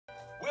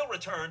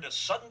return to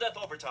sudden death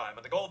overtime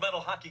in the gold medal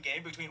hockey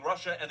game between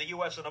Russia and the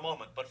U.S. in a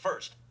moment. But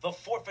first, the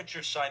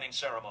forfeiture signing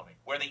ceremony,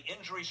 where the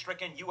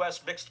injury-stricken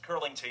U.S. mixed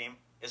curling team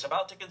is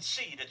about to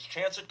concede its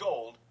chance at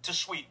gold to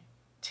Sweden.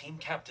 Team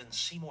captain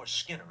Seymour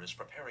Skinner is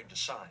preparing to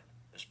sign.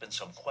 There's been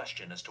some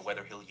question as to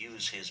whether he'll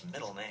use his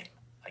middle name.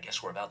 I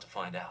guess we're about to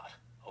find out.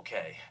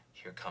 Okay,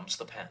 here comes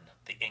the pen.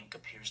 The ink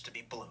appears to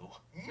be blue.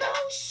 No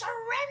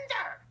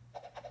surrender!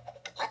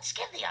 Let's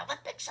give the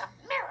Olympics a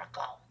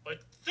miracle. But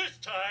this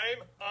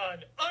time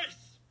on ice.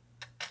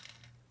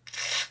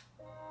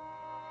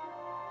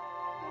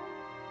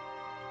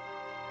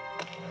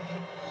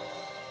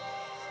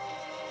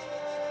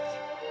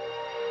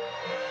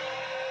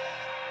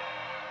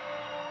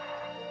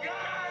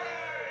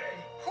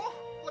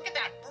 Look at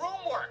that broom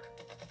work.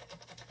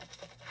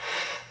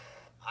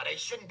 They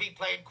shouldn't be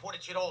playing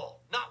Quidditch at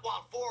all. Not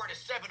while 4 of the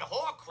 7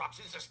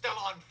 Horcruxes are still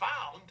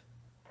unfound.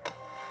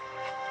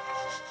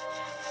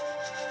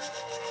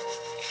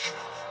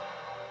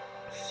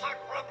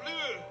 Sacre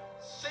bleu!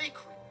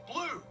 Sacred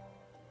blue!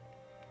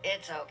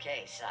 It's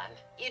okay, son.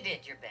 You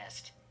did your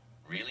best.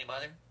 Really,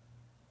 Mother?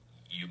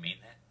 You mean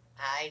that?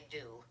 I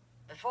do.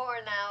 Before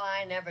now,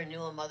 I never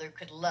knew a mother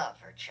could love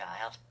her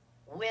child.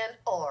 Win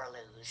or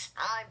lose,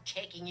 I'm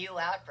taking you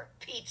out for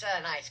pizza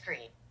and ice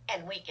cream,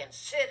 and we can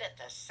sit at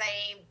the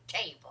same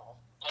table.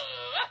 The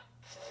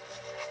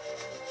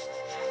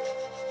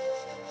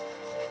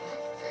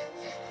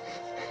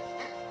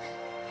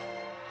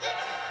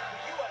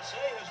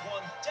USA has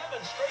won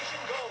demonstration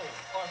gold,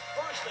 our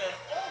first and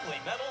only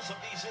medals of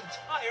these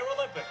entire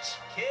Olympics.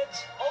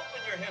 Kids,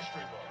 open your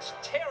history books,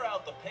 tear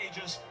out the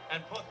pages,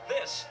 and put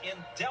this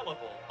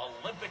indelible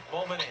Olympic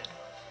moment in.